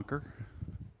Walker.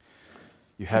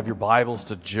 You have your Bibles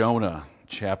to Jonah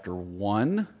chapter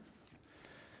 1.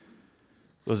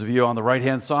 Those of you on the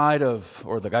right-hand side of,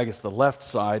 or the left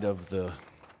side of the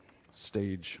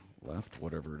stage left,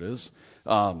 whatever it is,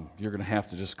 you're going to have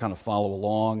to just kind of follow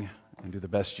along and do the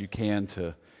best you can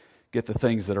to get the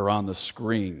things that are on the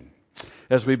screen.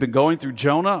 As we've been going through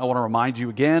Jonah, I want to remind you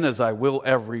again, as I will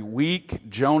every week,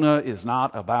 Jonah is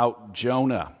not about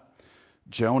Jonah.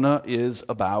 Jonah is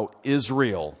about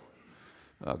Israel.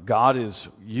 God is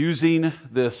using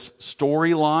this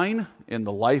storyline in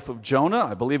the life of Jonah.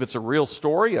 I believe it's a real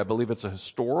story. I believe it's a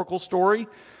historical story.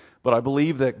 But I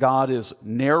believe that God is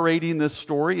narrating this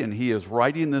story and He is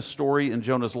writing this story in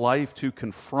Jonah's life to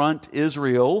confront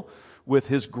Israel with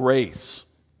His grace.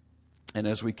 And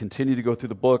as we continue to go through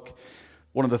the book,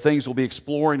 one of the things we'll be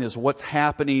exploring is what's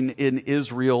happening in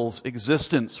Israel's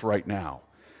existence right now.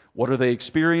 What are they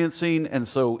experiencing? And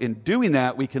so in doing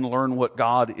that, we can learn what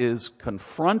God is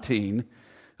confronting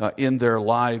in their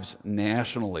lives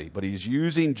nationally. But He's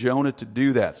using Jonah to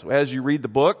do that. So as you read the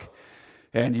book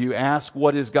and you ask,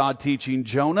 what is God teaching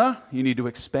Jonah? You need to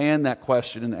expand that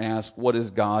question and ask, what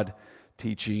is God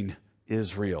teaching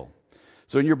Israel?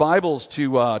 So in your Bibles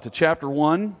to chapter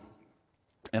 1,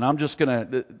 and I'm just going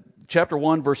to... Chapter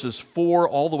 1, verses 4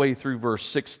 all the way through verse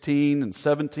 16 and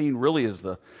 17 really is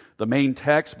the main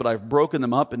text, but I've broken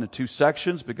them up into two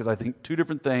sections because I think two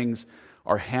different things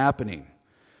are happening.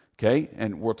 Okay?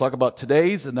 And we'll talk about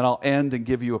today's, and then I'll end and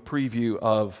give you a preview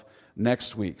of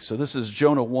next week. So this is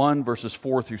Jonah 1, verses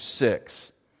 4 through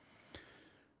 6.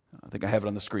 I think I have it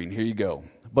on the screen. Here you go.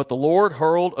 But the Lord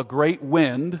hurled a great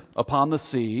wind upon the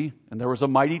sea, and there was a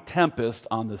mighty tempest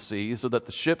on the sea, so that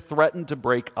the ship threatened to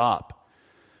break up.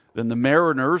 Then the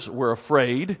mariners were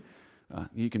afraid.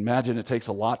 You can imagine it takes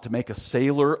a lot to make a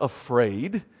sailor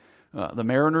afraid. The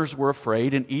mariners were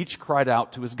afraid, and each cried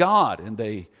out to his God. And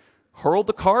they hurled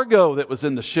the cargo that was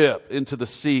in the ship into the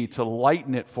sea to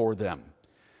lighten it for them.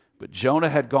 But Jonah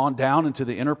had gone down into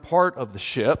the inner part of the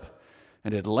ship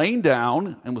and had lain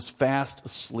down and was fast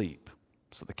asleep.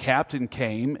 So the captain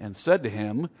came and said to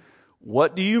him,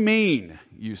 "What do you mean,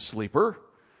 you sleeper?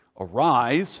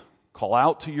 Arise, call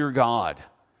out to your God.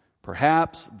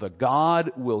 Perhaps the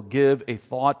God will give a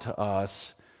thought to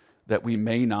us that we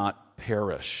may not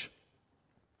perish."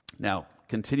 Now,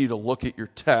 continue to look at your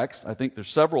text. I think there's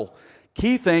several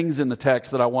key things in the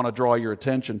text that I want to draw your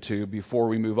attention to before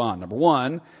we move on. Number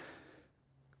one,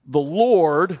 the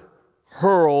Lord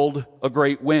hurled a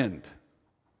great wind.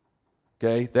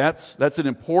 Okay, that's an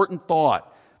important thought.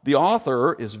 The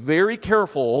author is very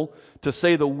careful to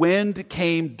say the wind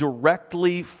came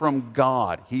directly from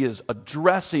God. He is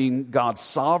addressing God's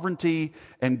sovereignty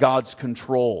and God's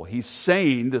control. He's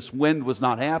saying this wind was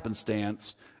not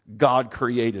happenstance. God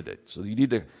created it. So you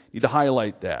need to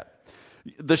highlight that.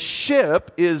 The ship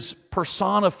is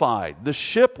personified. The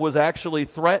ship was actually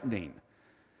threatening.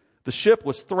 The ship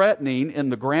was threatening in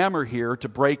the grammar here to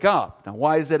break up. Now,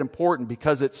 why is that important?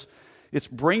 Because it's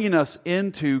bringing us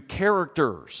into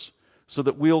characters so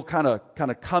that we'll kind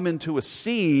of come into a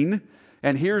scene,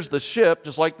 and here's the ship,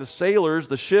 just like the sailors,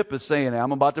 the ship is saying,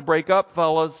 "I'm about to break up,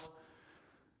 fellas.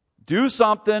 Do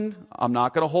something. I'm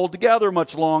not going to hold together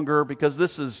much longer," because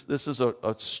this is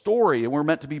a story, and we're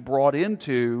meant to be brought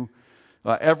into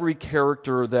every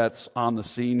character that's on the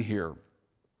scene here.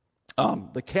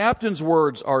 The captain's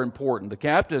words are important. The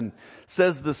captain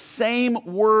says the same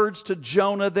words to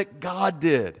Jonah that God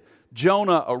did.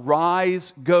 Jonah,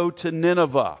 arise, go to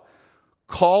Nineveh.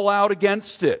 Call out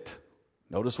against it.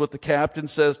 Notice what the captain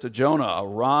says to Jonah.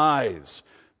 Arise,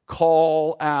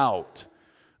 call out.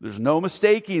 There's no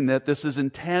mistaking that this is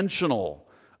intentional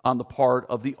on the part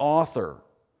of the author.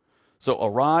 So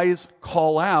arise,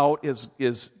 call out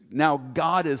is now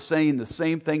God is saying the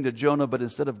same thing to Jonah, but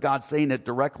instead of God saying it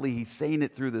directly, He's saying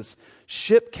it through this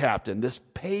ship captain, this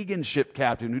pagan ship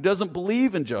captain who doesn't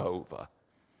believe in Jehovah.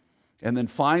 And then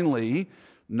finally,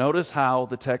 notice how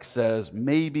the text says,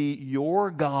 maybe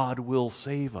your God will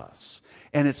save us.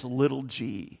 And it's little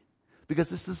g. Because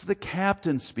this is the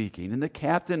captain speaking. And the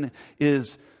captain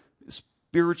is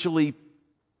spiritually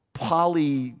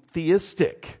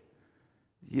polytheistic.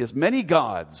 He has many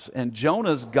gods. And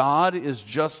Jonah's God is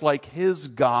just like his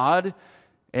God.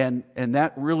 And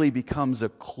that really becomes a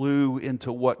clue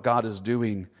into what God is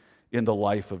doing in the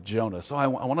life of Jonah. So I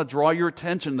want to draw your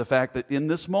attention to the fact that in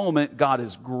this moment, God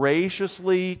is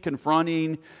graciously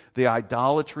confronting the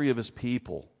idolatry of His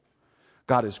people.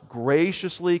 God is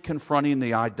graciously confronting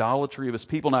the idolatry of His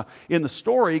people. Now, in the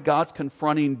story, God's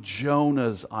confronting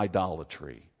Jonah's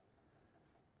idolatry.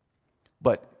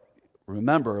 But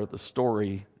remember, the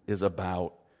story is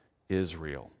about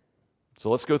Israel. So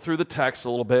let's go through the text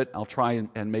a little bit. I'll try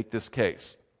and make this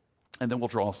case. And then we'll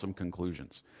draw some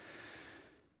conclusions.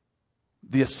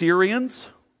 The Assyrians,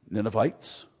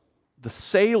 Ninevites, the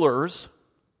sailors,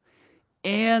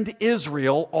 and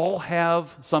Israel all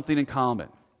have something in common.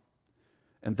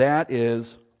 And that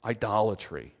is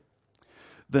idolatry.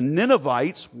 The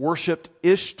Ninevites worshipped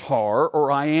Ishtar, or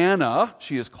Iana,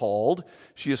 she is called.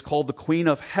 She is called the Queen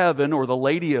of Heaven, or the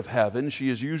Lady of Heaven. She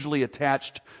is usually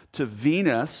attached to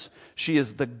Venus. She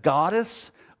is the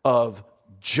goddess of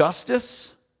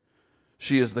justice.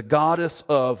 She is the goddess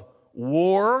of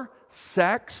war,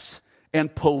 sex,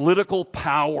 and political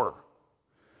power.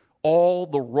 All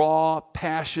the raw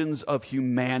passions of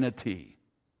humanity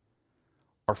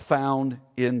are found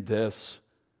in this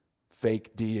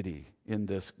fake deity, in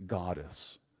this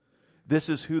goddess. This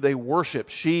is who they worship.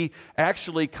 She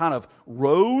actually kind of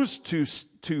rose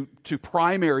to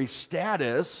primary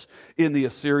status in the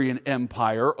Assyrian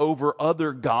Empire over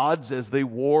other gods as they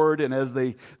warred and as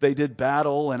they did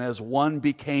battle, and as one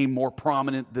became more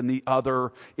prominent than the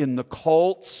other in the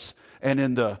cults and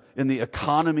in the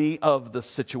economy of the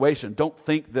situation. Don't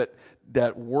think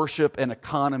that worship and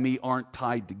economy aren't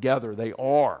tied together. They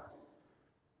are.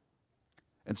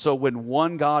 And so when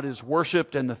one God is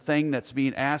worshiped and the thing that's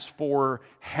being asked for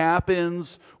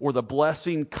happens, or the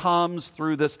blessing comes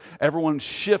through this, everyone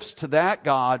shifts to that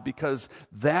God because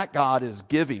that God is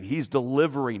giving. He's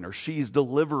delivering, or she's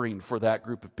delivering for that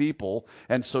group of people.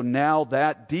 And so now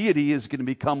that deity is going to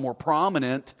become more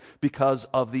prominent because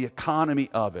of the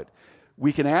economy of it.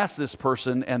 We can ask this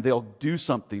person and they'll do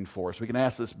something for us. We can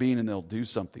ask this being and they'll do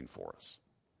something for us.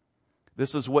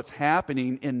 This is what's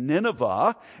happening in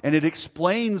Nineveh, and it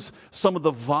explains some of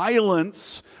the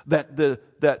violence that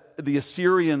the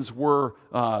Assyrians were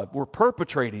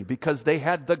perpetrating, because they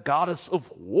had the goddess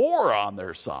of war on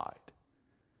their side.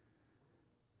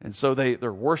 And so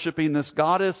they're worshiping this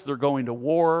goddess. They're going to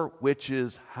war, which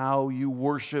is how you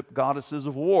worship goddesses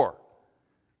of war.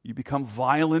 You become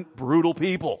violent, brutal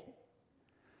people.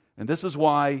 And this is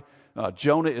why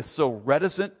Jonah is so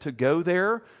reticent to go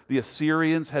there. The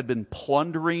Assyrians had been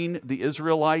plundering the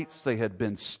Israelites. They had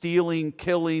been stealing,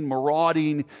 killing,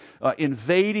 marauding,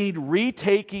 invading,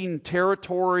 retaking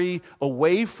territory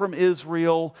away from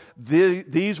Israel.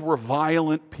 These were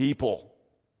violent people.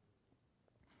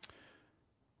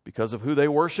 Because of who they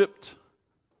worshipped,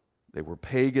 they were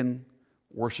pagan,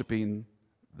 worshiping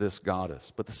this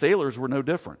goddess. But the sailors were no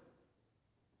different.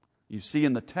 You see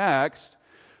in the text,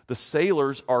 the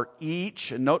sailors are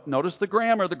each, and notice the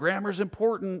grammar is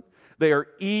important, they are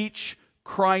each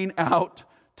crying out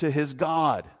to his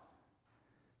God.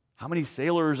 How many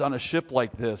sailors on a ship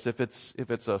like this? If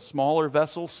it's a smaller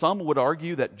vessel, some would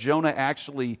argue that Jonah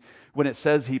actually, when it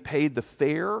says he paid the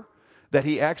fare, that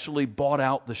he actually bought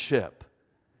out the ship.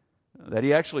 That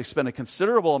he actually spent a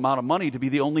considerable amount of money to be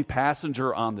the only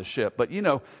passenger on the ship. But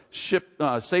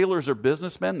sailors are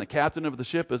businessmen. The captain of the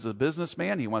ship is a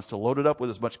businessman. He wants to load it up with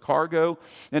as much cargo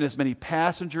and as many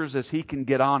passengers as he can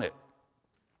get on it.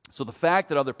 So the fact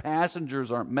that other passengers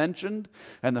aren't mentioned,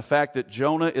 and the fact that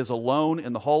Jonah is alone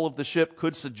in the hull of the ship,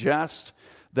 could suggest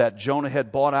that Jonah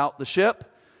had bought out the ship.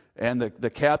 And the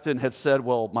captain had said,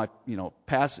 well,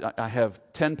 I have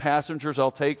 10 passengers I'll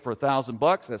take for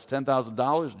 $1,000. That's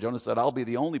 $10,000. Jonah said, I'll be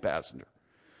the only passenger.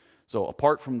 So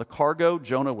apart from the cargo,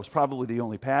 Jonah was probably the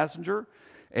only passenger.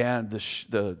 And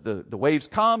the waves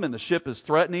come and the ship is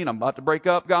threatening. I'm about to break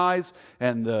up, guys.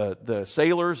 And the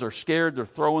sailors are scared. They're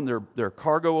throwing their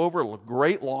cargo over. A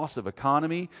great loss of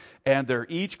economy. And they're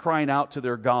each crying out to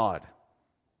their God.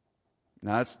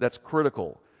 Now that's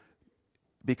critical.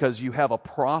 Because you have a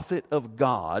prophet of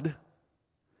God,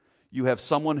 you have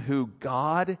someone who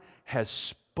God has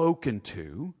spoken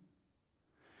to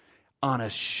on a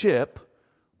ship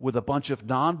with a bunch of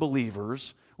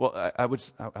non-believers. Well, I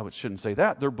shouldn't say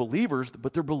that. They're believers,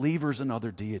 but they're believers in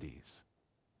other deities.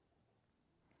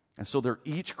 And so they're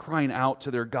each crying out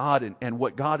to their God, and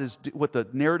what the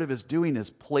narrative is doing is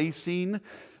placing.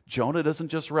 Jonah doesn't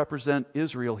just represent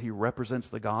Israel, he represents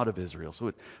the God of Israel.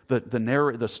 So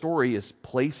the story is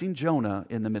placing Jonah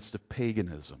in the midst of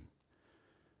paganism.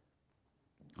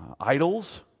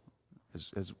 Idols,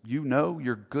 as you know,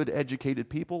 you're good educated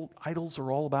people, idols are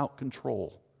all about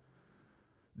control.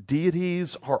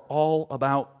 Deities are all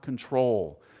about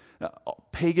control.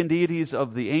 Pagan deities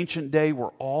of the ancient day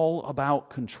were all about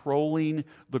controlling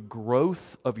the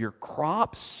growth of your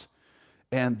crops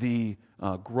and the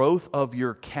growth of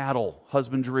your cattle,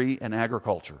 husbandry, and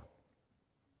agriculture.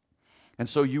 And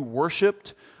so you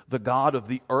worshipped the god of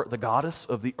the earth, the goddess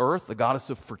of the earth, the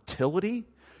goddess of fertility.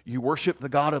 You worshiped the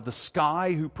God of the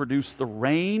sky who produced the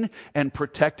rain and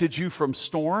protected you from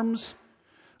storms.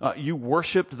 You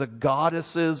worshiped the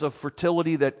goddesses of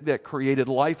fertility that created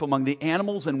life among the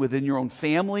animals and within your own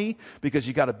family, because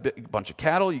you got a bunch of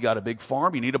cattle, you got a big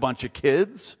farm, you need a bunch of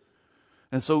kids.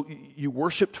 And so you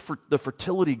worshiped the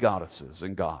fertility goddesses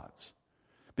and gods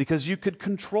because you could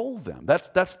control them.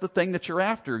 That's the thing that you're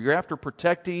after. You're after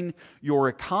protecting your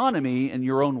economy and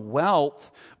your own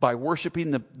wealth by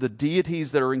worshiping the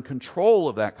deities that are in control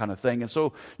of that kind of thing. And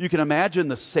so you can imagine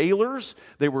the sailors,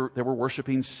 they were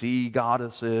worshiping sea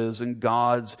goddesses and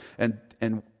gods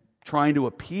and trying to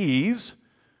appease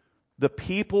the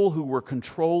people who were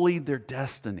controlling their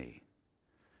destiny.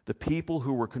 The people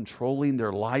who were controlling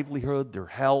their livelihood, their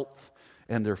health,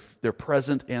 and their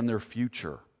present and their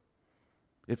future.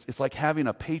 It's like having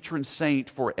a patron saint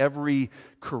for every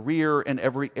career and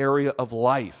every area of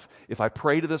life. If I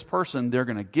pray to this person, they're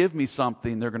going to give me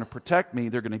something, they're going to protect me,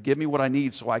 they're going to give me what I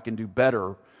need so I can do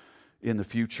better in the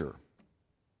future.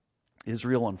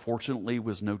 Israel, unfortunately,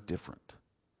 was no different.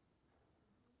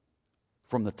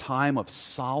 From the time of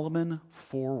Solomon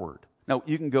forward. Now,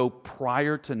 you can go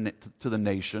prior to the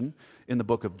nation in the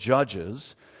book of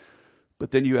Judges,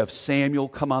 but then you have Samuel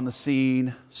come on the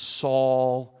scene,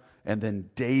 Saul, and then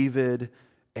David,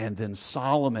 and then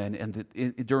Solomon. And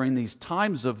during these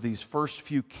times of these first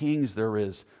few kings, there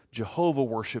is Jehovah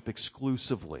worship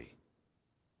exclusively.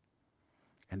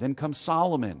 And then comes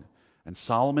Solomon, and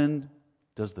Solomon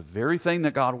does the very thing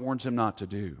that God warns him not to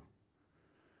do.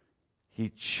 He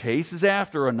chases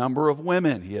after a number of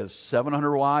women. He has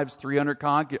 700 wives, 300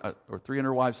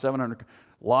 wives, 700, a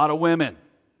lot of women.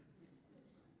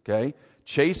 Okay?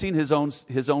 Chasing his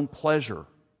own pleasure.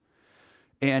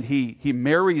 And he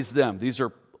marries them. These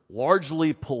are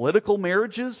largely political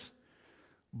marriages,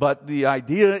 but the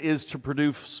idea is to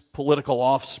produce political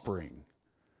offspring.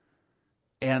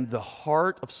 And the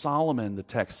heart of Solomon, the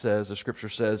text says, the scripture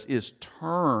says, is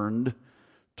turned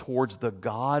towards the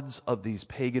gods of these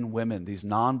pagan women, these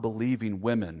non-believing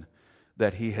women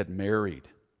that he had married.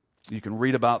 You can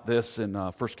read about this in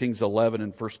 1 Kings 11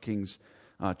 and 1 Kings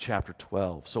chapter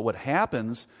 12. So what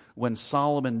happens when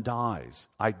Solomon dies?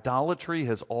 Idolatry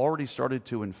has already started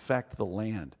to infect the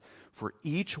land. For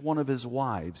each one of his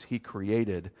wives, he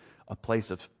created a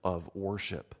place of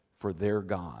worship for their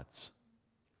gods.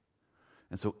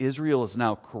 And so Israel is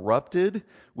now corrupted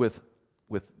with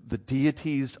the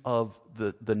deities of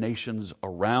the nations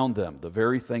around them, the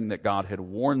very thing that God had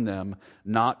warned them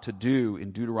not to do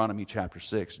in Deuteronomy chapter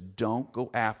 6. Don't go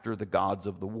after the gods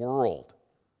of the world.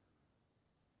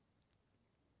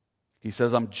 He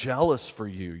says, I'm jealous for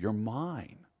you. You're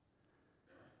mine.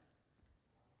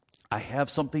 I have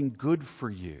something good for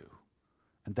you,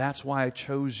 and that's why I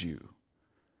chose you.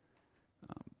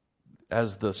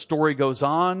 As the story goes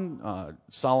on,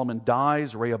 Solomon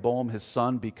dies. Rehoboam, his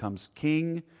son, becomes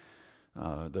king.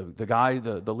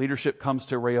 The leadership comes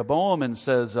to Rehoboam and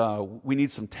says, we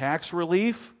need some tax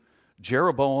relief.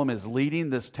 Jeroboam is leading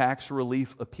this tax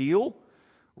relief appeal.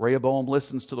 Rehoboam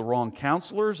listens to the wrong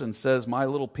counselors and says, my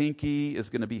little pinky is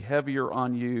going to be heavier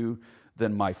on you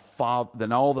than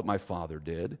all that my father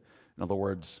did. In other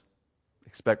words,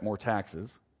 expect more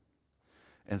taxes.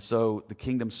 And so the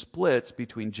kingdom splits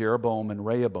between Jeroboam and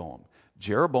Rehoboam.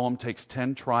 Jeroboam takes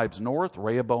 10 tribes north.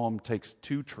 Rehoboam takes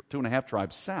 2.5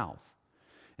 tribes south.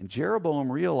 And Jeroboam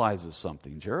realizes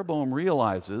something. Jeroboam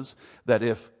realizes that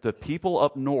if the people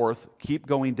up north keep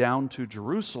going down to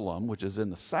Jerusalem, which is in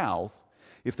the south,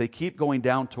 if they keep going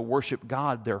down to worship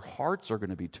God, their hearts are going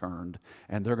to be turned,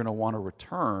 and they're going to want to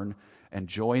return and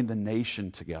join the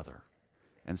nation together.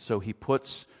 And so he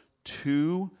puts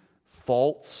 2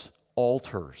 false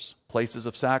altars, places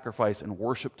of sacrifice and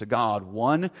worship to God,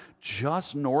 one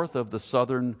just north of the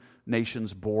southern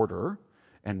nation's border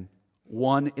and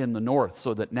one in the north,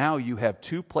 so that now you have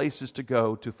 2 places to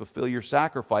go to fulfill your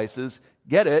sacrifices.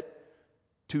 Get it?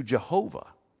 To Jehovah.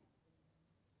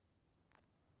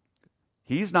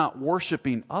 He's not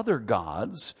worshiping other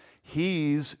gods.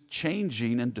 He's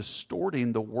changing and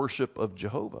distorting the worship of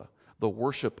Jehovah, the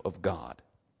worship of God.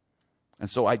 And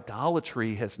so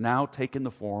idolatry has now taken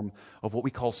the form of what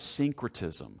we call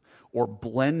syncretism, or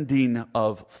blending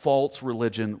of false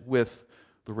religion with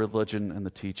the religion and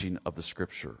the teaching of the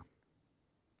Scripture.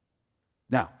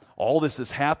 Now, all this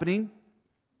is happening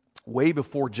way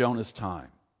before Jonah's time.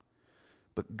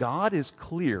 But God is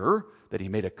clear that He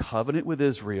made a covenant with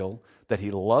Israel, that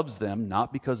He loves them,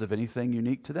 not because of anything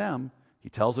unique to them. He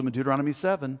tells them in Deuteronomy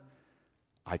 7,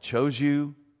 I chose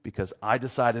you because I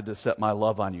decided to set my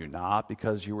love on you, not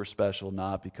because you were special,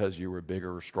 not because you were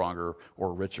bigger or stronger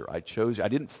or richer. I chose you. I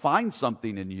didn't find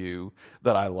something in you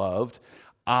that I loved.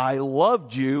 I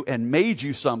loved you and made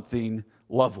you something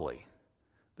lovely.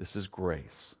 This is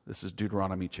grace. This is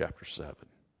Deuteronomy chapter 7.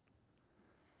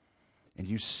 And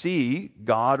you see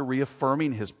God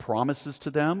reaffirming his promises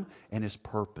to them and his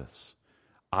purpose.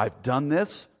 I've done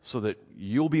this so that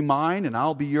you'll be mine and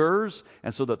I'll be yours,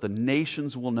 and so that the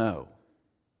nations will know.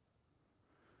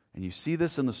 And you see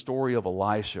this in the story of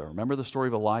Elisha. Remember the story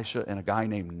of Elisha and a guy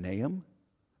named Naaman?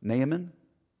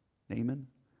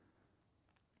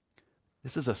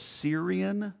 This is a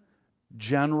Syrian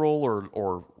general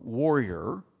or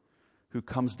warrior who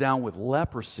comes down with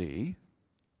leprosy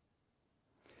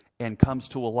and comes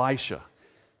to Elisha.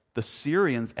 The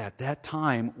Syrians at that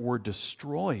time were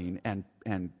destroying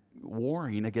and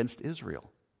warring against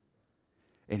Israel.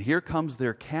 And here comes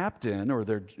their captain or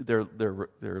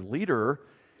their leader,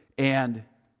 and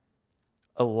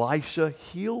Elisha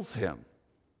heals him.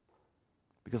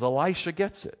 Because Elisha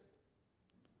gets it.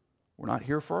 We're not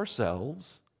here for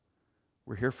ourselves.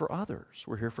 We're here for others.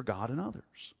 We're here for God and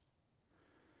others.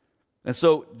 And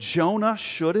so Jonah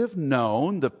should have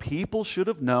known, the people should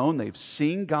have known, they've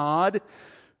seen God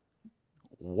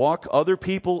walk other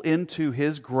people into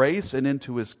his grace and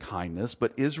into his kindness,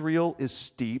 but Israel is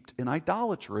steeped in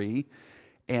idolatry,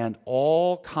 and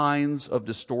all kinds of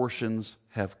distortions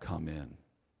have come in.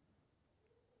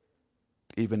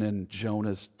 Even in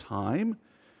Jonah's time,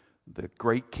 the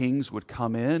great kings would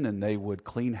come in and they would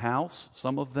clean house,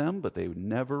 some of them, but they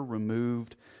never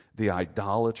removed the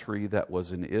idolatry that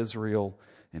was in Israel,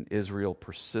 and Israel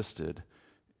persisted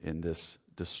in this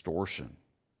distortion.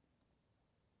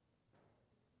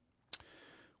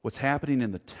 What's happening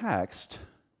in the text,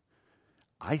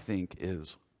 I think,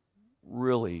 is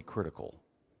really critical.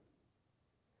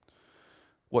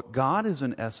 What God is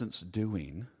in essence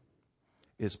doing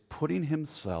is putting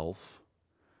himself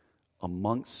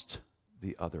amongst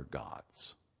the other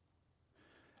gods.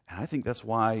 And I think that's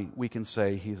why we can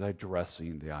say he's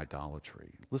addressing the idolatry.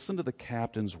 Listen to the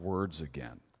captain's words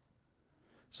again.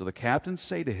 So the captains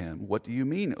say to him, "What do you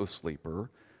mean, O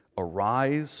sleeper?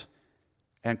 Arise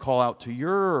and call out to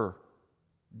your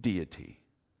deity,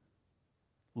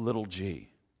 little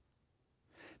g."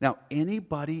 Now,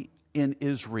 anybody in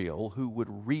Israel who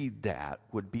would read that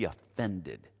would be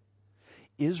offended.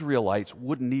 Israelites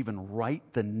wouldn't even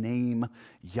write the name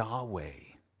Yahweh.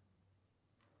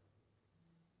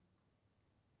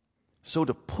 So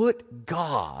to put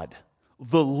God,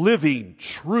 the living,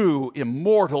 true,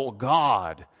 immortal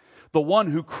God, the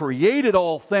one who created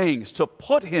all things, to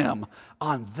put him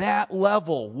on that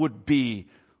level would be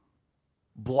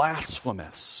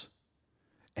blasphemous.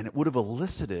 And it would have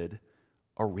elicited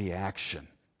a reaction.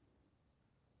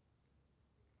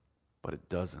 But it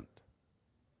doesn't.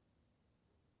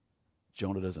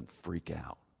 Jonah doesn't freak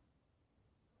out.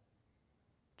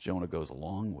 Jonah goes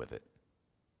along with it.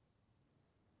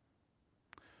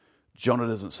 Jonah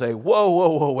doesn't say,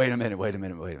 whoa, wait a minute.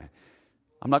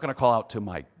 I'm not going to call out to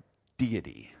my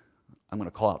deity. I'm going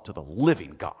to call out to the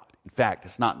living God. In fact,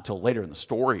 it's not until later in the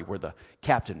story where the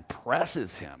captain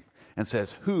presses him and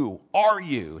says, "Who are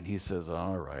you?" And he says,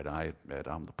 "All right, I admit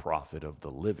I'm the prophet of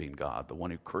the living God, the one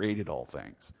who created all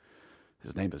things.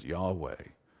 His name is Yahweh."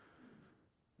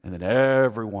 And then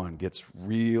everyone gets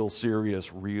real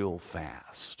serious real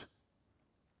fast.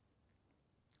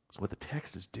 So what the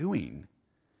text is doing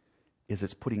is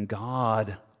it's putting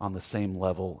God on the same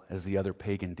level as the other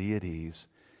pagan deities,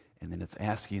 and then it's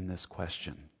asking this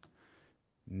question: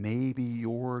 maybe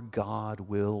your God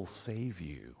will save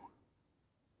you.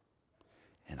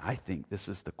 And I think this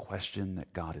is the question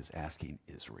that God is asking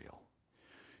Israel.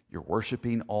 You're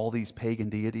worshiping all these pagan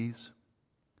deities.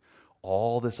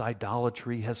 All this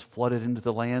idolatry has flooded into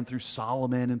the land through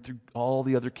Solomon and through all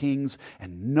the other kings,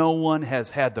 and no one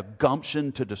has had the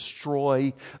gumption to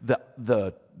destroy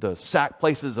the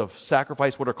places of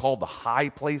sacrifice, what are called the high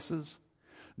places.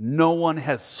 No one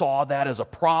has saw that as a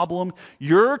problem.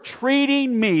 You're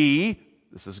treating me,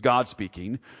 this is God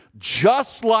speaking,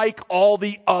 just like all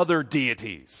the other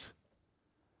deities.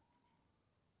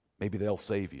 Maybe they'll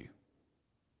save you.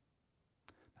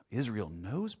 Israel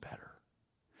knows better.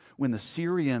 When the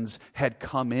Syrians had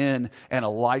come in and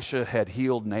Elisha had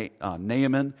healed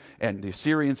Naaman, and the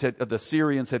Syrians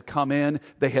had come in,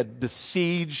 they had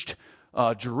besieged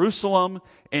Jerusalem,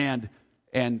 and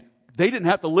they didn't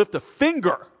have to lift a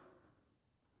finger.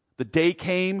 The day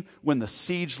came when the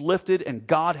siege lifted and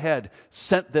God had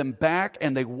sent them back,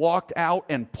 and they walked out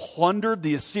and plundered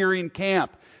the Assyrian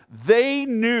camp. They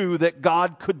knew that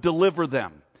God could deliver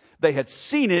them. They had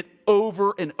seen it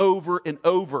over and over and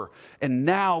over. And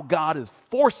now God is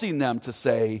forcing them to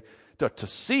say, to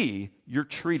see, you're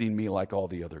treating me like all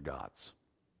the other gods.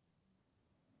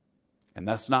 And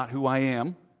that's not who I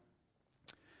am.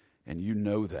 And you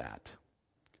know that.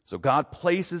 So God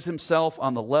places himself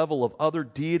on the level of other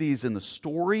deities in the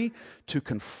story to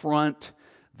confront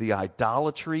the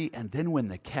idolatry, and then when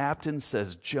the captain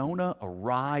says, Jonah,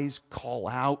 arise, call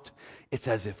out, it's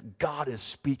as if God is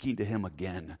speaking to him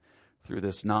again through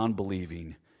this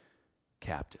non-believing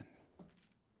captain.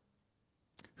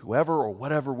 Whoever or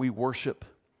whatever we worship,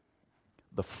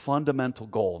 the fundamental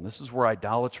goal, and this is where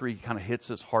idolatry kind of hits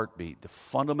its heartbeat, the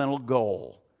fundamental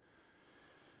goal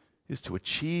is to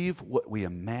achieve what we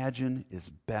imagine is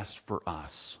best for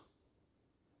us.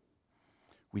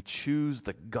 We choose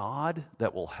the God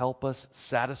that will help us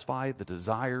satisfy the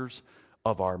desires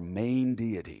of our main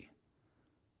deity,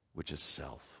 which is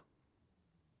self.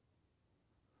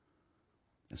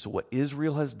 And so what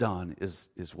Israel has done is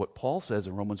what Paul says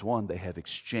in Romans 1, they have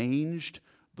exchanged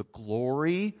the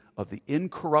glory of the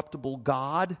incorruptible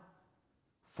God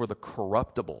for the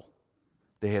corruptible.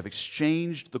 They have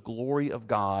exchanged the glory of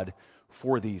God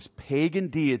for these pagan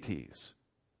deities.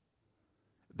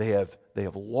 They have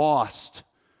lost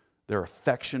their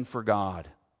affection for God.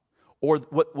 Or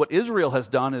what Israel has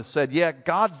done is said, yeah,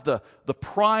 God's the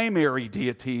primary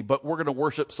deity, but we're going to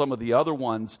worship some of the other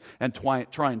ones and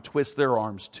try and twist their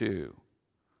arms too.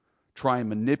 Try and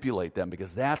manipulate them,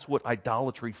 because that's what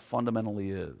idolatry fundamentally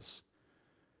is.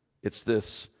 It's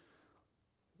this,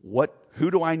 who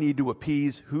do I need to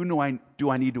appease? Who do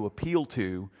I need to appeal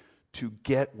to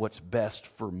get what's best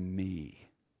for me?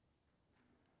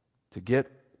 To get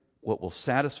what will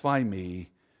satisfy me,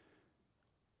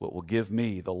 what will give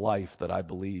me the life that I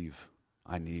believe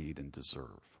I need and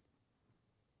deserve.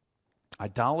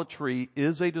 Idolatry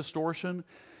is a distortion,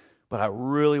 but I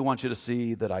really want you to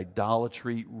see that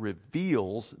idolatry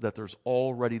reveals that there's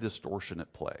already distortion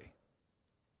at play.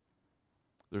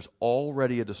 There's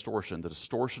already a distortion, the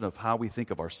distortion of how we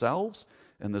think of ourselves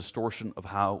and the distortion of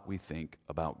how we think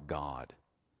about God.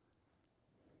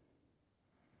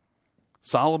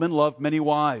 Solomon loved many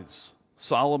wives.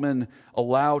 Solomon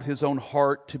allowed his own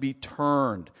heart to be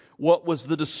turned. What was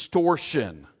the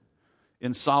distortion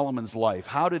in Solomon's life?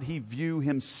 How did he view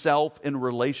himself in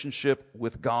relationship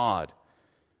with God?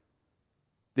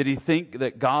 Did he think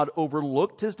that God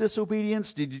overlooked his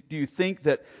disobedience? Do you think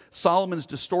that Solomon's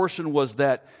distortion was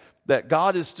that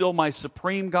God is still my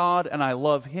supreme God and I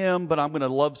love him, but I'm going to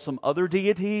love some other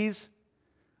deities?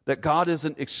 That God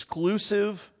isn't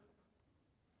exclusive?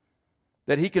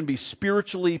 That he can be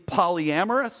spiritually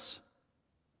polyamorous?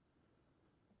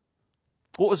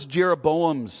 What was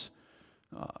Jeroboam's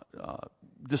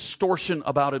distortion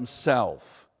about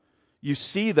himself? You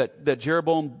see that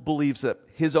Jeroboam believes that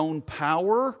his own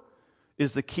power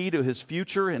is the key to his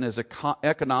future and his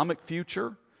economic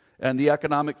future, and the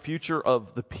economic future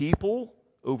of the people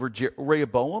over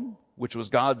Rehoboam, which was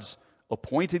God's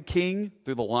appointed king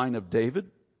through the line of David.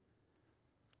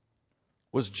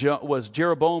 Was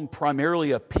Jeroboam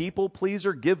primarily a people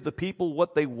pleaser? Give the people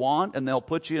what they want and they'll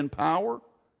put you in power?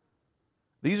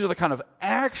 These are the kind of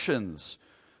actions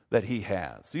that he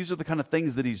has. These are the kind of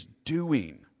things that he's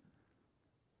doing.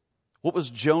 What was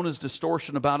Jonah's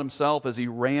distortion about himself as he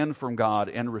ran from God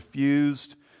and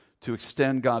refused to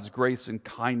extend God's grace and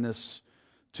kindness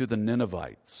to the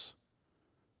Ninevites?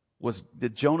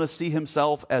 Did Jonah see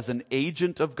himself as an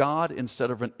agent of God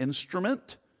instead of an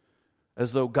instrument?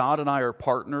 As though God and I are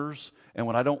partners, and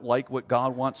when I don't like what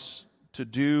God wants to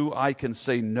do, I can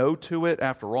say no to it.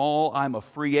 After all, I'm a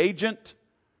free agent,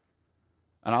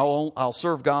 and I'll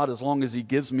serve God as long as he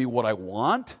gives me what I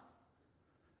want,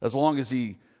 as long as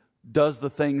he does the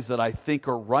things that I think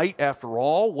are right. After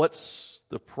all, what's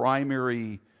the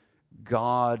primary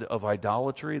god of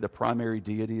idolatry? The primary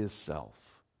deity is self.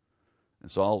 And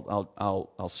so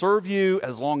I'll serve you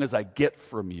as long as I get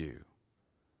from you.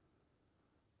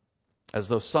 As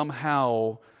though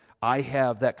somehow I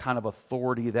have that kind of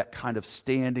authority, that kind of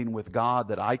standing with God,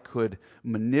 that I could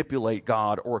manipulate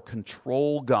God or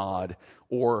control God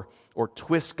or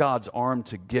twist God's arm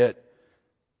to get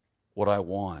what I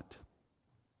want.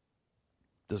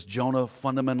 Does Jonah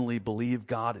fundamentally believe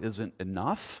God isn't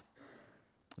enough?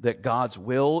 That God's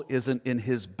will isn't in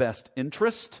his best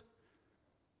interest?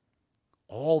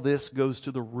 All this goes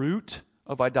to the root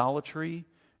of idolatry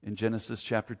in Genesis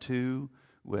chapter 2.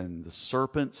 When the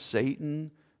serpent,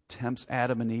 Satan, tempts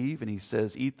Adam and Eve and he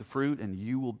says, eat the fruit and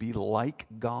you will be like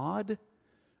God,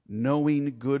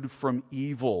 knowing good from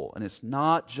evil. And it's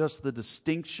not just the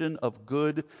distinction of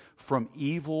good from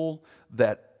evil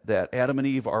that Adam and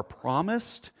Eve are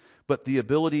promised, but the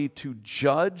ability to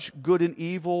judge good and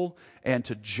evil and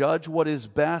to judge what is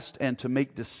best and to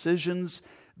make decisions.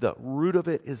 The root of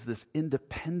it is this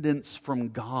independence from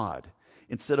God.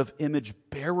 Instead of image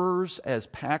bearers, as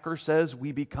Packer says,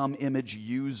 we become image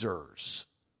users.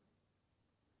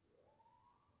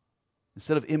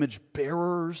 Instead of image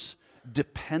bearers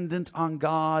dependent on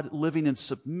God, living in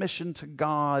submission to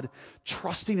God,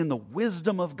 trusting in the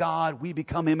wisdom of God, we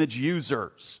become image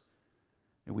users.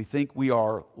 And we think we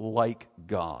are like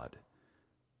God.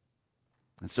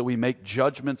 And so we make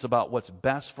judgments about what's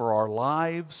best for our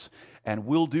lives, and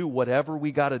we'll do whatever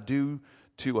we got to do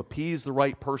to appease the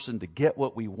right person to get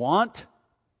what we want.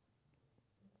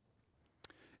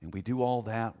 And we do all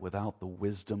that without the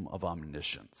wisdom of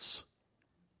omniscience.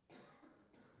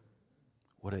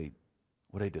 What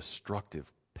a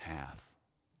destructive path.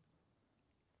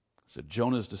 So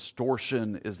Jonah's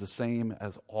distortion is the same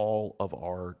as all of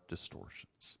our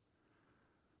distortions.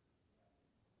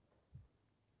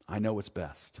 I know what's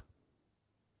best.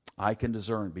 I can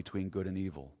discern between good and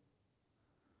evil.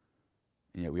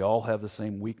 And yet we all have the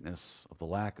same weakness of the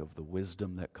lack of the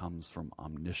wisdom that comes from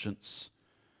omniscience,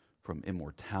 from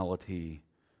immortality,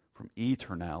 from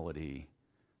eternality,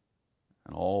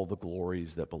 and all the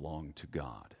glories that belong to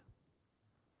God.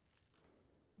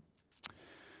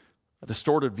 A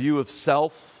distorted view of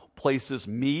self places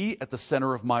me at the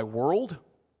center of my world,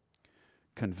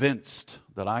 convinced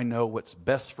that I know what's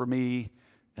best for me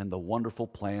and the wonderful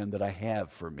plan that I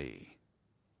have for me.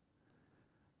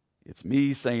 It's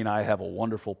me saying I have a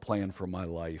wonderful plan for my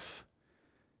life,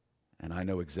 and I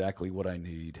know exactly what I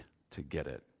need to get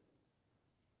it.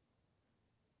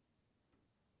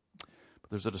 But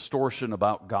there's a distortion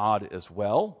about God as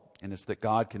well, and it's that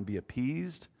God can be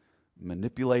appeased,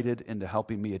 manipulated into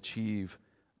helping me achieve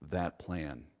that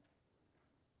plan.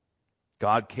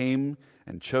 God came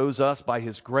and chose us by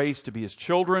His grace to be His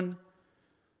children,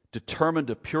 determined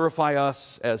to purify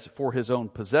us as for His own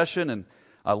possession. And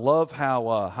I love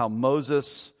how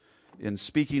Moses, in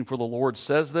speaking for the Lord,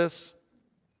 says this.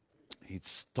 He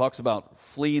talks about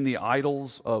fleeing the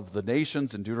idols of the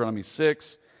nations in Deuteronomy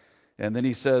 6. And then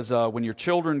he says, when your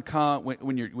children come,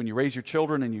 when you raise your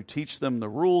children and you teach them the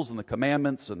rules and the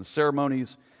commandments and the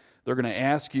ceremonies, they're going to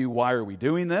ask you, why are we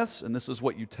doing this? And this is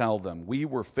what you tell them. We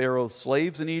were Pharaoh's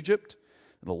slaves in Egypt.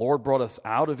 And the Lord brought us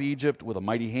out of Egypt with a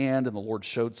mighty hand, and the Lord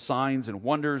showed signs and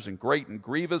wonders and great and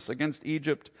grievous against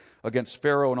Egypt, against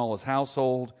Pharaoh and all his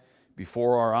household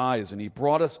before our eyes. And He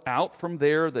brought us out from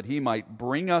there that He might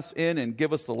bring us in and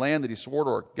give us the land that He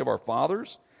swore to give our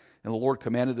fathers. And the Lord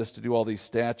commanded us to do all these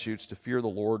statutes, to fear the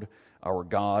Lord our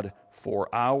God for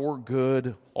our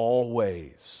good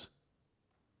always.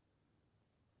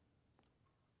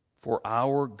 For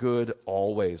our good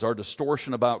always. Our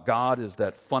distortion about God is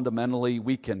that fundamentally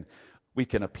we can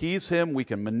appease Him, we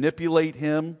can manipulate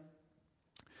Him,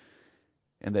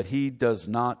 and that He does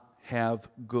not have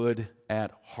good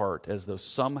at heart, as though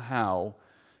somehow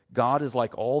God is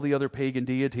like all the other pagan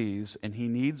deities and He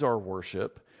needs our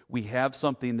worship. We have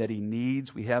something that He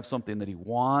needs, we have something that He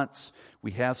wants,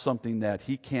 we have something that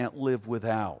He can't live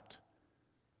without.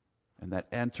 And that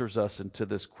enters us into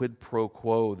this quid pro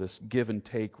quo, this give and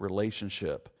take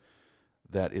relationship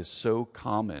that is so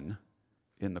common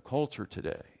in the culture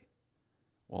today.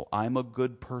 Well, I'm a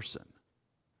good person.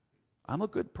 I'm a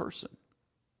good person.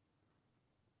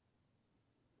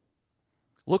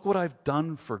 Look what I've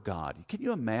done for God. Can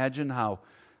you imagine how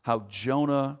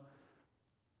Jonah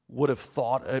would have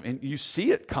thought? I mean, you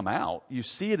see it come out. You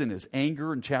see it in his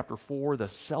anger in chapter 4, the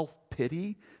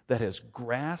self-pity that has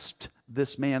grasped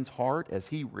this man's heart as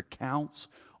he recounts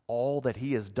all that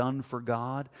he has done for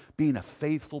God, being a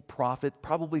faithful prophet,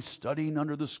 probably studying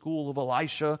under the school of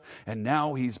Elisha, and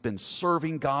now he's been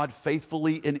serving God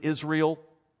faithfully in Israel,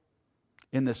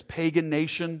 in this pagan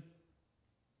nation.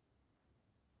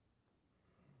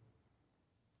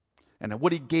 And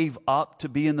what he gave up to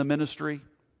be in the ministry,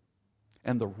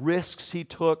 and the risks he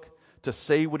took to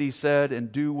say what he said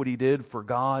and do what he did for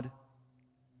God.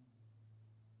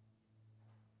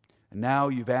 And now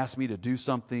you've asked me to do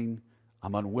something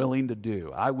I'm unwilling to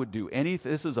do. I would do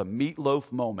anything. This is a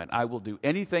meatloaf moment. I will do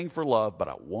anything for love, but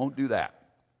I won't do that.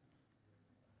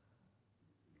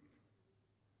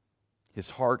 His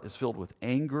heart is filled with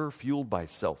anger, fueled by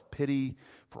self-pity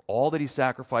for all that he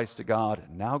sacrificed to God.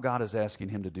 And now God is asking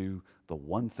him to do the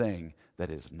one thing that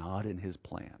is not in his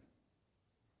plan.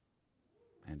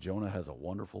 And Jonah has a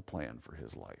wonderful plan for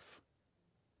his life.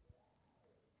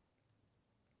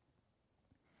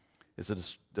 There's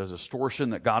a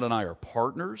distortion that God and I are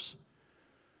partners,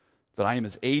 that I am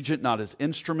His agent, not His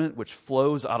instrument, which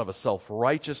flows out of a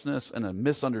self-righteousness and a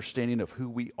misunderstanding of who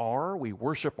we are. We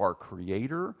worship our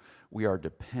Creator. We are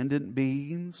dependent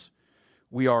beings.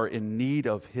 We are in need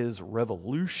of His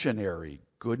revolutionary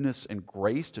goodness and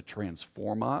grace to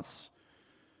transform us.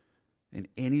 And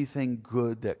anything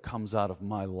good that comes out of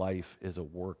my life is a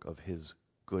work of His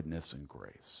goodness and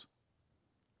grace.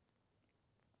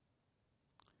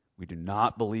 We do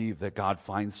not believe that God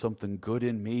finds something good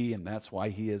in me and that's why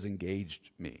he has engaged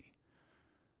me.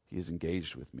 He is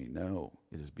engaged with me. No,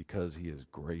 it is because he is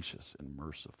gracious and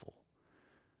merciful.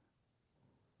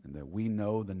 And that we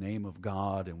know the name of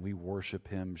God and we worship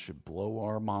him should blow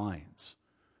our minds.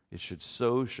 It should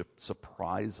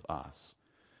surprise us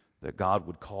that God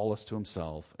would call us to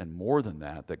himself, and more than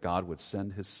that, that God would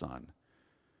send his Son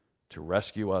to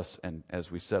rescue us and, as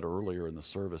we said earlier in the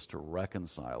service, to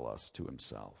reconcile us to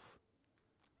himself.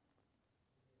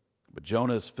 But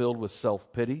Jonah is filled with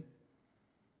self-pity.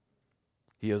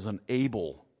 He is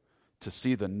unable to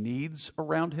see the needs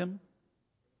around him.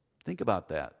 Think about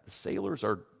that. The sailors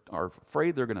are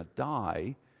afraid they're going to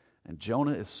die, and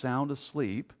Jonah is sound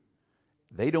asleep.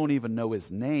 They don't even know his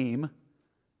name.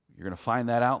 You're going to find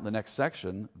that out in the next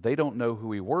section. They don't know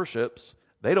who he worships.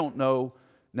 They don't know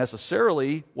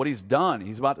necessarily what he's done.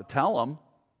 He's about to tell them.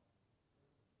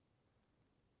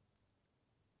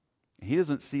 He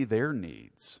doesn't see their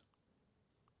needs.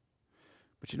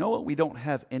 But you know what we don't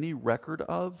have any record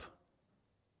of?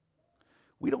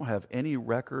 We don't have any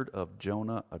record of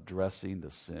Jonah addressing the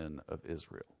sin of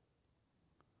Israel.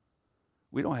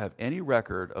 We don't have any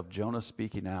record of Jonah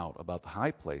speaking out about the high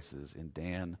places in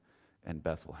Dan and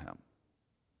Bethlehem.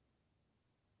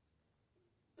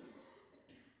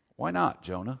 Why not,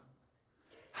 Jonah?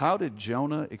 How did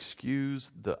Jonah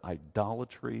excuse the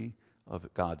idolatry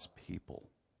of God's people?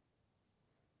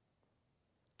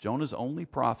 Jonah's only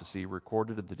prophecy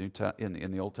recorded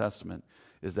in the Old Testament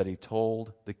is that he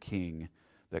told the king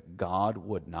that God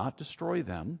would not destroy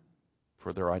them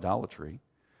for their idolatry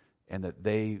and that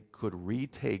they could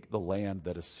retake the land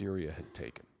that Assyria had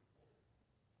taken.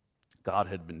 God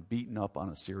had been beaten up on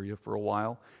Assyria for a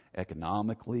while,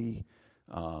 economically.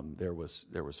 There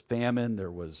was famine. There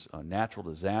was natural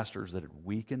disasters that had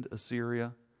weakened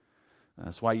Assyria.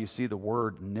 That's why you see the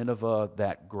word Nineveh,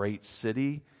 that great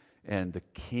city, and the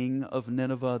king of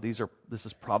Nineveh. This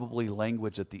is probably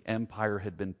language that the empire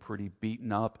had been pretty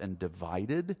beaten up and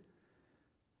divided.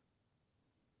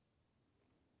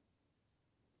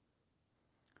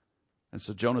 And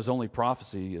so Jonah's only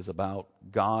prophecy is about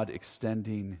God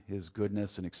extending his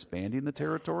goodness and expanding the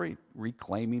territory,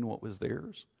 reclaiming what was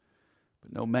theirs.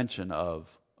 But no mention of,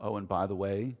 oh, and by the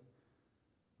way,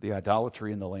 the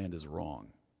idolatry in the land is wrong.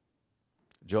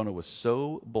 Jonah was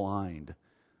so blind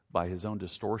by his own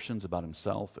distortions about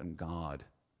himself and God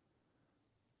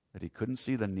that he couldn't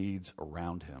see the needs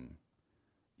around him,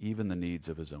 even the needs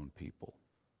of his own people.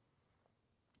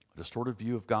 A distorted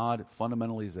view of God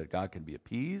fundamentally is that God can be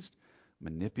appeased,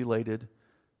 manipulated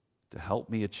to help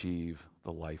me achieve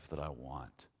the life that I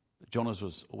want. Jonah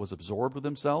was absorbed with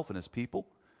himself and his people.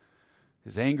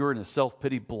 His anger and his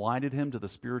self-pity blinded him to the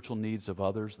spiritual needs of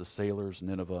others, the sailors,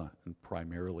 Nineveh, and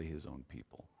primarily his own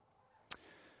people.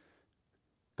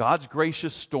 God's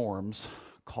gracious storms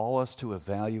call us to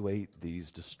evaluate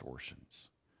these distortions.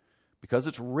 Because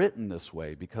it's written this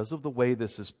way, because of the way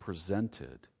this is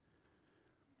presented,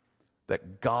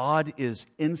 that God is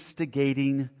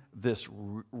instigating this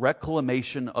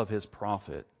reclamation of his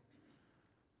prophet.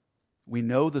 We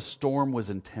know the storm was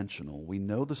intentional. We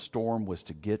know the storm was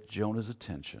to get Jonah's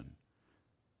attention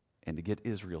and to get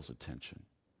Israel's attention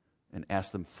and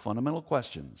ask them fundamental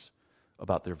questions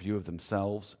about their view of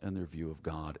themselves and their view of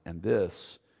God. And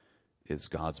this is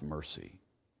God's mercy.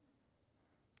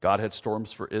 God had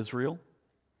storms for Israel.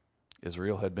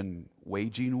 Israel had been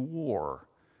waging war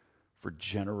for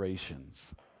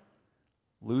generations,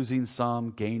 losing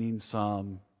some, gaining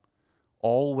some,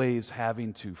 always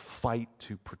having to fight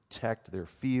to protect their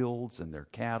fields and their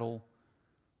cattle.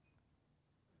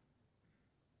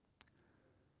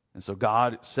 And so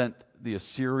God sent the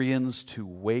Assyrians to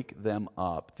wake them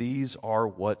up. These are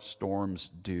what storms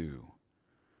do.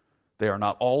 They are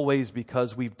not always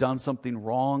because we've done something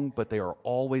wrong, but they are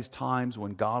always times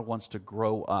when God wants to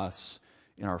grow us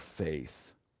in our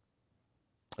faith.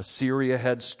 Assyria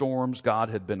had storms. God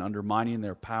had been undermining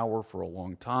their power for a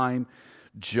long time.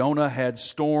 Jonah had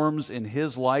storms in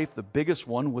his life. The biggest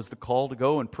one was the call to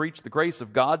go and preach the grace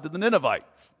of God to the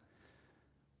Ninevites.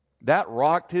 That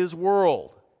rocked his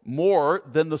world more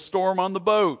than the storm on the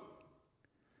boat.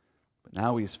 But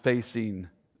now he's facing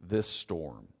this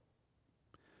storm.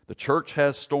 The church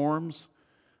has storms.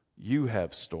 You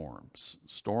have storms.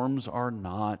 Storms are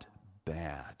not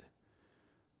bad.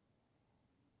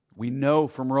 We know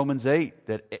from Romans 8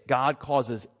 that God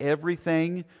causes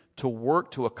everything to work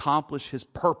to accomplish his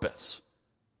purpose.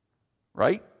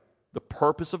 Right? The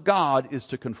purpose of God is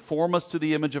to conform us to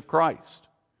the image of Christ.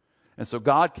 And so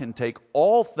God can take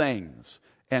all things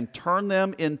and turn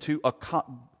them into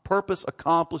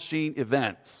purpose-accomplishing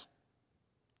events.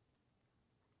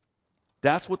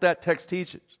 That's what that text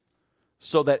teaches.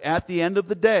 So that at the end of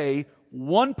the day,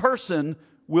 one person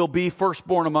will be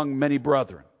firstborn among many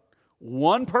brethren.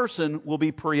 One person will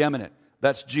be preeminent.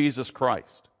 That's Jesus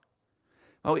Christ.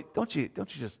 Oh, wait, don't you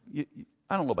just,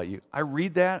 I don't know about you. I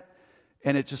read that,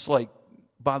 and it's just like,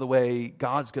 by the way,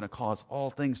 God's going to cause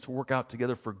all things to work out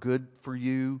together for good for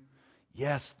you.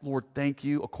 Yes, Lord, thank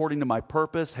you. According to my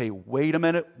purpose. Hey, wait a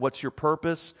minute. What's your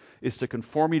purpose? Is to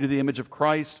conform you to the image of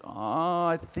Christ.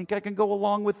 I think I can go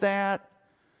along with that.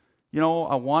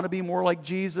 I want to be more like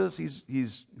Jesus.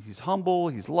 He's humble.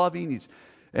 He's loving.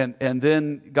 And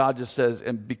then God just says,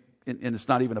 and it's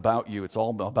not even about you. It's all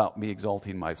about me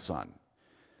exalting my Son.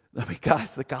 I mean,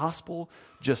 guys, the gospel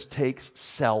just takes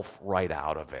self right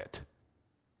out of it.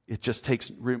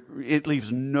 It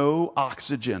leaves no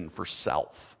oxygen for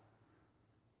self.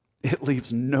 It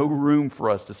leaves no room for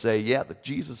us to say, yeah, that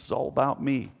Jesus is all about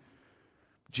me.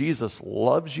 Jesus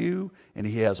loves you, and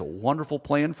He has a wonderful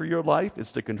plan for your life.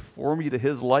 It's to conform you to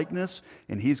His likeness,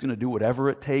 and He's going to do whatever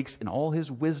it takes in all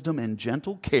His wisdom and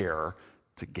gentle care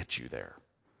to get you there.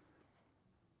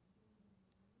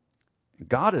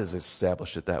 God has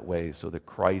established it that way so that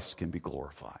Christ can be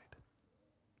glorified.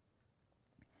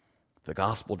 The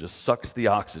gospel just sucks the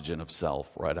oxygen of self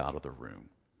right out of the room.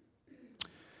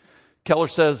 Keller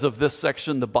says of this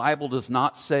section, the Bible does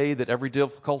not say that every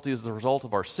difficulty is the result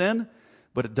of our sin,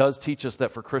 but it does teach us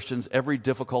that for Christians, every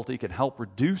difficulty can help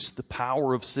reduce the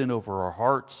power of sin over our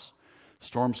hearts.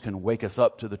 Storms can wake us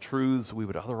up to the truths we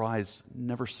would otherwise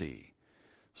never see.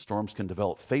 Storms can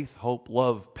develop faith, hope,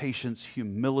 love, patience,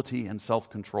 humility, and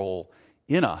self-control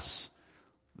in us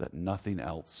that nothing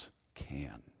else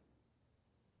can.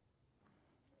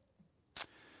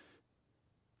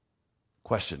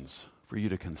 Questions for you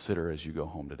to consider as you go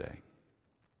home today.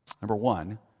 Number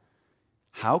one,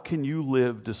 how can you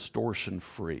live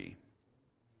distortion-free?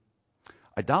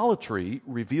 Idolatry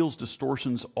reveals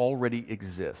distortions already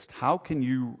exist. How can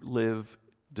you live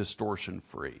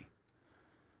distortion-free?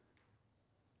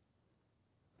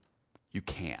 You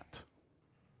can't.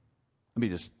 Let me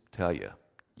just tell you,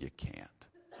 you can't.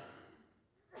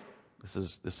 This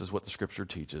is what the Scripture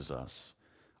teaches us.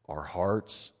 Our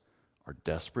hearts are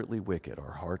desperately wicked.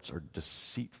 Our hearts are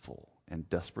deceitful and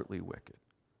desperately wicked.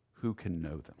 Who can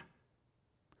know them?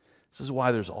 This is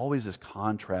why there's always this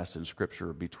contrast in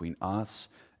Scripture between us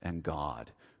and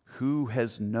God. Who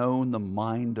has known the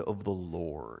mind of the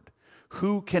Lord?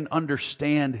 Who can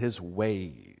understand His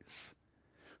ways?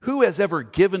 Who has ever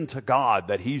given to God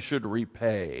that He should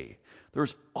repay?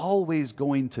 There's always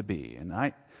going to be,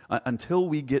 and until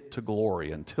we get to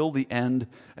glory, until the end,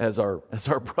 as our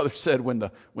brother said, when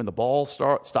the ball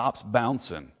stops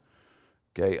bouncing,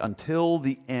 okay, until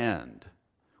the end,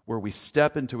 where we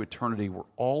step into eternity, we're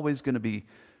always going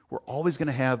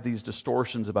to have these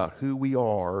distortions about who we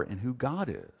are and who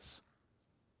God is,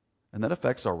 and that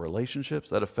affects our relationships.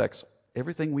 That affects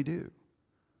everything we do.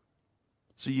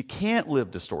 So you can't live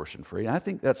distortion free, and I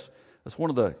think that's one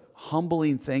of the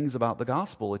humbling things about the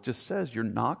gospel. It just says you're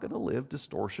not going to live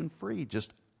distortion-free.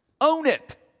 Just own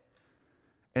it.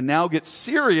 And now get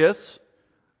serious.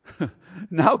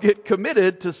 Now get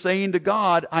committed to saying to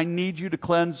God, I need you to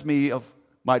cleanse me of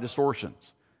my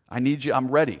distortions. I need you. I'm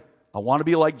ready. I want to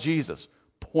be like Jesus.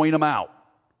 Point them out.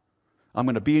 I'm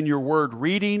going to be in your word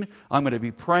reading. I'm going to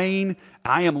be praying.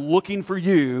 I am looking for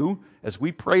you, as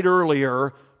we prayed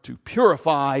earlier, to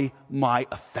purify my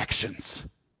affections.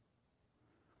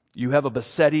 You have a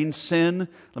besetting sin.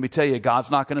 Let me tell you,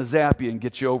 God's not going to zap you and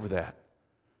get you over that.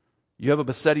 You have a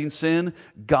besetting sin.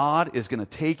 God is going to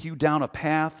take you down a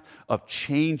path of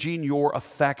changing your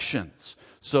affections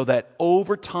so that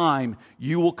over time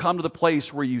you will come to the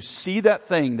place where you see that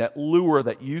thing, that lure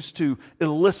that used to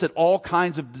elicit all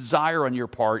kinds of desire on your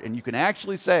part, and you can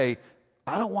actually say,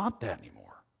 I don't want that anymore.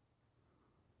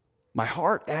 My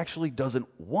heart actually doesn't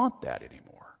want that anymore.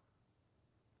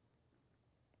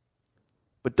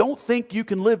 But don't think you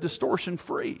can live distortion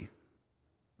free.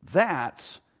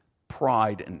 That's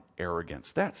pride and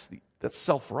arrogance. That's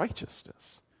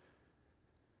self-righteousness.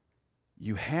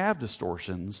 You have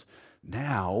distortions.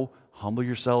 Now humble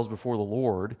yourselves before the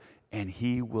Lord, and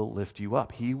He will lift you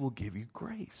up. He will give you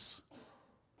grace.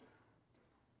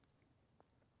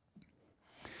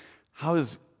 How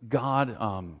is God,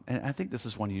 and I think this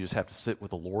is one you just have to sit with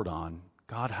the Lord on.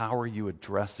 God, how are you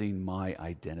addressing my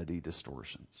identity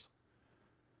distortions?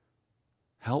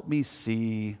 Help me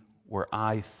see where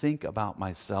I think about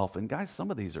myself. And guys,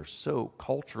 some of these are so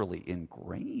culturally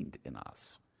ingrained in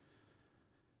us.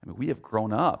 I mean, we have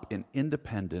grown up in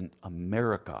independent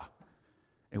America,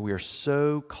 and we are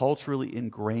so culturally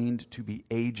ingrained to be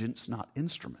agents, not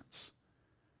instruments.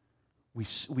 We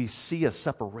see a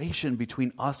separation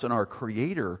between us and our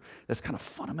Creator that's kind of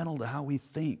fundamental to how we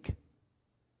think.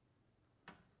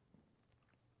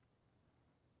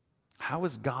 How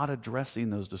is God addressing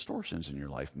those distortions in your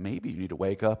life? Maybe you need to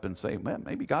wake up and say, man,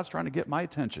 maybe God's trying to get my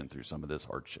attention through some of this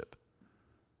hardship.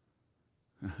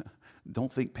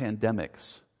 Don't think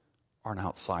pandemics aren't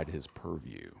outside His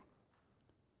purview.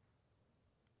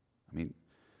 I mean,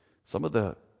 some of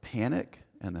the panic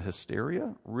and the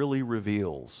hysteria really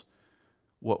reveals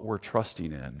what we're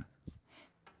trusting in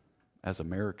as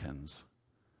Americans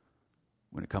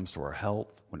when it comes to our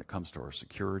health, when it comes to our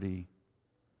security,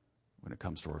 when it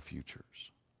comes to our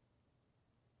futures.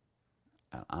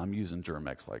 And I'm using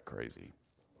Germ-X like crazy.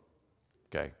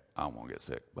 Okay, I won't get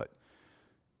sick, but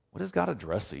what is God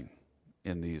addressing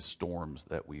in these storms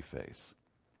that we face?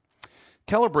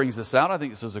 Keller brings this out. I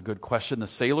think this is a good question. The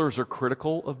sailors are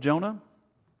critical of Jonah.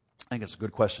 I think it's a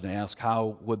good question to ask.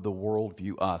 How would the world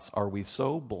view us? Are we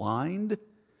so blind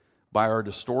by our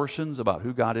distortions about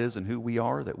who God is and who we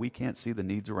are that we can't see the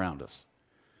needs around us?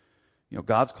 You know,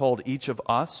 God's called each of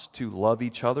us to love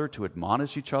each other, to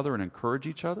admonish each other and encourage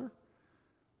each other.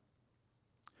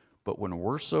 But when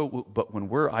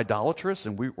we're idolatrous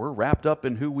and we're wrapped up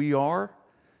in who we are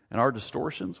and our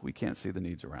distortions, we can't see the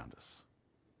needs around us.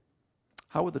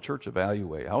 How would the church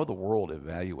evaluate? How would the world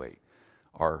evaluate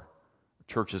our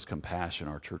church's compassion,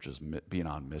 our church's being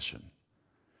on mission?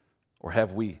 Or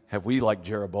have we, like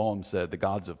Jeroboam said, the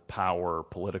gods of power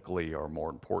politically are more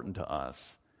important to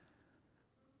us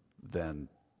than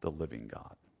the living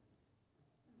God?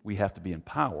 We have to be in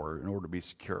power in order to be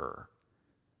secure.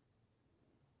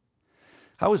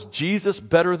 How is Jesus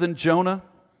better than Jonah?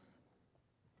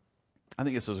 I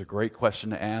think this is a great question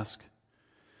to ask.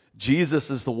 Jesus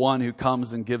is the one who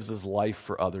comes and gives his life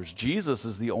for others. Jesus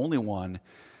is the only one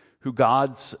who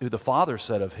the Father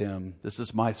said of him, "This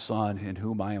is my Son in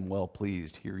whom I am well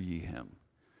pleased, hear ye him."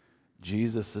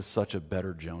 Jesus is such a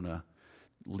better Jonah,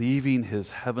 leaving his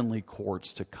heavenly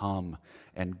courts to come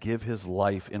and give his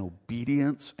life in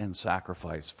obedience and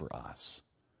sacrifice for us.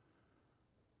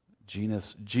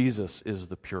 Jesus is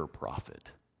the pure prophet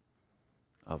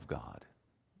of God,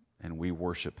 and we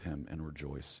worship him and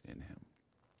rejoice in him.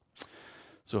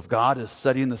 So if God is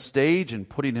setting the stage and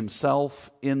putting himself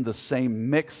in the same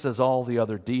mix as all the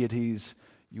other deities,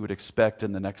 you would expect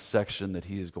in the next section that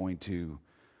he is going to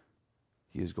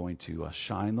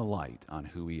shine the light on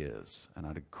who he is. And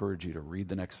I'd encourage you to read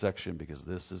the next section, because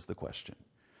this is the question: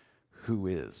 who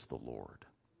is the Lord?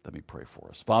 Let me pray for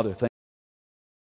us. Father, thank